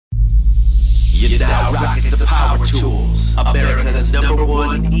rock it to Power Tools, America's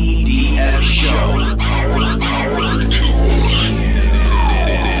 #1 EDM show.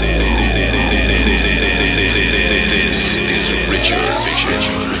 This is Richard.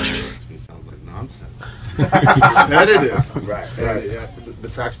 Sounds like nonsense. Repetitive. Right. Yeah, the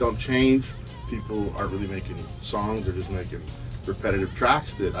tracks don't change. People aren't really making songs; they're just making repetitive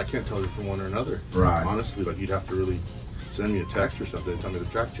tracks that I can't tell you from one or another. Right. Honestly, like you'd have to really send me a text or something and tell me the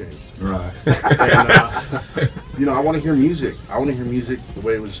track changed. Right. And, I want to hear music. I want to hear music the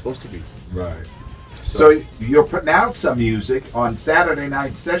way it was supposed to be. Right. So you're putting out some music on Saturday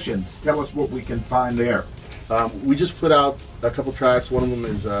night sessions. Tell us what we can find there. We just put out a couple tracks. One of them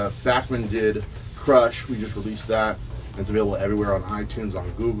is Backman did Crush. We just released that. It's available everywhere on iTunes, on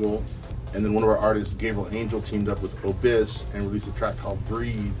Google. And then one of our artists, Gabriel Angel, teamed up with Obis and released a track called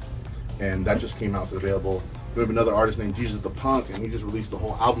Breathe. And that just came out. It's available. We have another artist named Jesus the Punk, and he just released a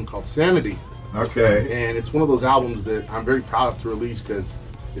whole album called Sanity. Okay. And it's one of those albums that I'm very proud to release because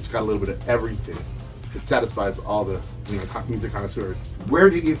it's got a little bit of everything. It satisfies all the music connoisseurs. Where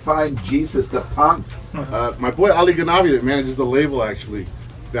did you find Jesus the Punk? My boy Ali Ganavi that manages the label actually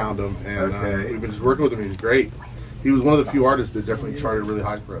found him, and we've been just working with him. He's great. He was one of the few artists that definitely charted really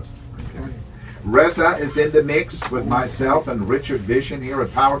high for us. Okay. Reza is in the mix with myself and Richard Vission here at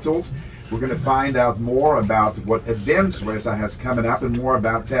Powertools. We're going to find out more about what events Reza has coming up and more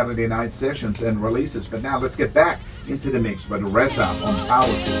about Saturday night sessions and releases. But now let's get back into the mix with Reza on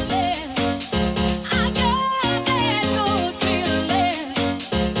Powertools.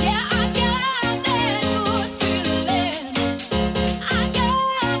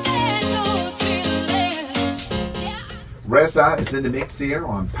 Reza is in the mix here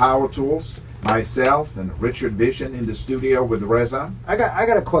on Powertools. Myself and Richard Vission in the studio with Reza. I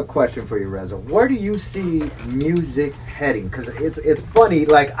got a quick question for you, Reza. Where do you see music heading? Because it's funny.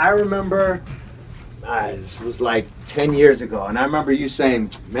 Like I remember, this was like 10 years ago, and I remember you saying,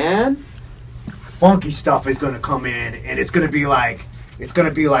 "Man, funky stuff is gonna come in, and it's gonna be like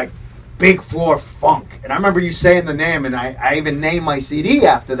big floor funk." And I remember you saying the name, and I even named my CD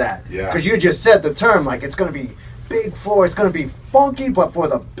after that. Yeah. Because you just said the term, like it's gonna be big floor, it's going to be funky, but for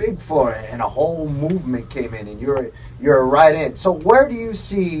the big floor, and a whole movement came in, and you're right in. So where do you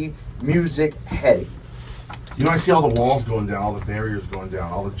see music heading? I see all the walls going down, all the barriers going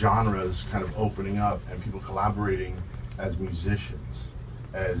down, all the genres kind of opening up, and people collaborating as musicians,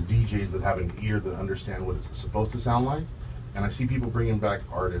 as DJs that have an ear that understand what it's supposed to sound like. And I see people bringing back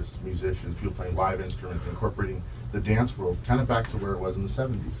artists, musicians, people playing live instruments, incorporating the dance world kind of back to where it was in the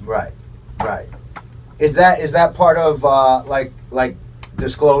 70s. Right. Is that part of like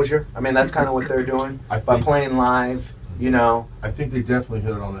Disclosure? I mean, that's kind of what they're doing by playing live. I think they definitely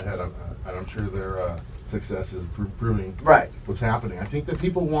hit it on the head, and I'm sure their success is proving what's happening. I think that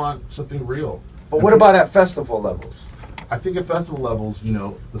people want something real. But what about at festival levels? I think at festival levels,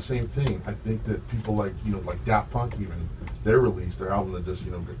 the same thing. I think that people like Daft Punk, even their album that just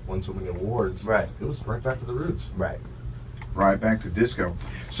won so many awards. Right. It was right back to the roots. Right back to disco.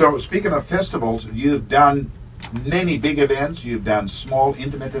 So speaking of festivals, you've done many big events. You've done small,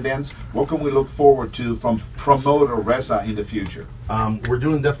 intimate events. What can we look forward to from promoter Reza in the future? We're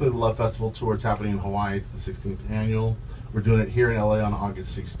doing definitely the Love Festival tour. It's happening in Hawaii. It's the 16th annual. We're doing it here in LA on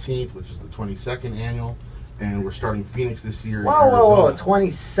August 16th, which is the 22nd annual. And we're starting Phoenix this year. Whoa,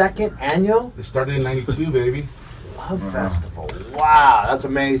 22nd annual? It started in '92, baby. Love Festival. Wow, that's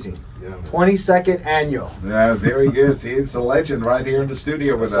amazing. Yeah, 22nd annual. Yeah, very good. See, it's a legend right here in the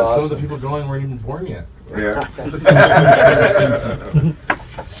studio with us. Some of the people going weren't even born yet. Yeah.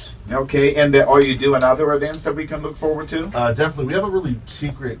 Okay, and are you doing other events that we can look forward to? Definitely. We have a really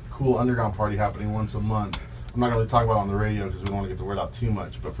secret, cool underground party happening once a month. I'm not going to talk about it on the radio because we don't want to get the word out too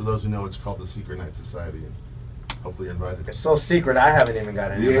much. But for those who know, it's called the Secret Night Society. And hopefully you're invited. It's so secret, I haven't even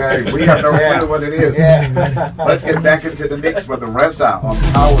got it. Yeah, we have no clue what it is. Yeah. Let's get back into the mix with Reza on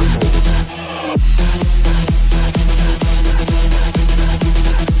Powertools.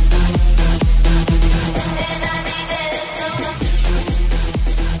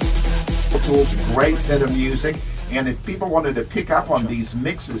 Powertools, great set of music. And if people wanted to pick up on these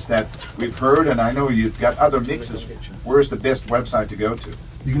mixes that we've heard, and I know you've got other mixes, where's the best website to go to?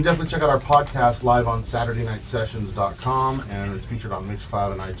 You can definitely check out our podcast live on SaturdayNightSessions.com, and it's featured on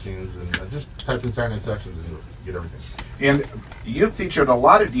Mixcloud and iTunes. And just type in Saturday Night Sessions and you'll get everything. And you've featured a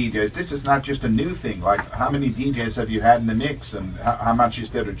lot of DJs. This is not just a new thing. Like, how many DJs have you had in the mix, and how much is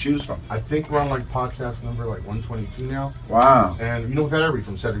there to choose from? I think we're on podcast number 122 now. Wow. And we've had everybody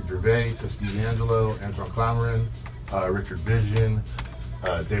from Cedric Gervais to Steve Angelo, Antoine Clamarin, Richard Vission,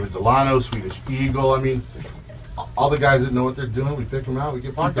 David Delano, Swedish Egil. I mean, all the guys that know what they're doing, we pick them out, we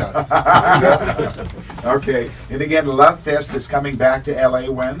get podcasts. Okay. And again, Love Fest is coming back to LA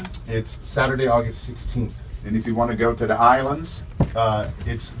when? It's Saturday, August 16th. And if you want to go to the islands,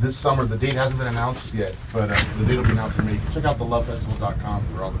 It's this summer. The date hasn't been announced yet, but the date will be announced in May. Check out thelovefestival.com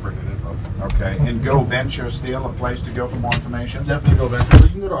for all the pertinent info. okay. And Go Venture still a place to go for more information? Definitely go venture. You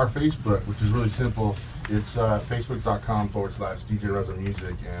can go to our Facebook, which is really simple. It's facebook.com/DJ Reza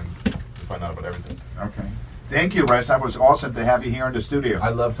Music, and you can find out about everything. Okay. Thank you, Reza. It was awesome to have you here in the studio. I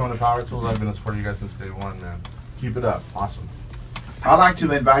love coming to Powertools. I've been a supporter of you guys since day one, man. Keep it up. Awesome. I'd like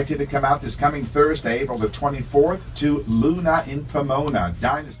to invite you to come out this coming Thursday, April the 24th, to Luna in Pomona,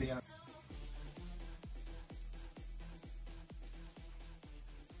 Dynasty.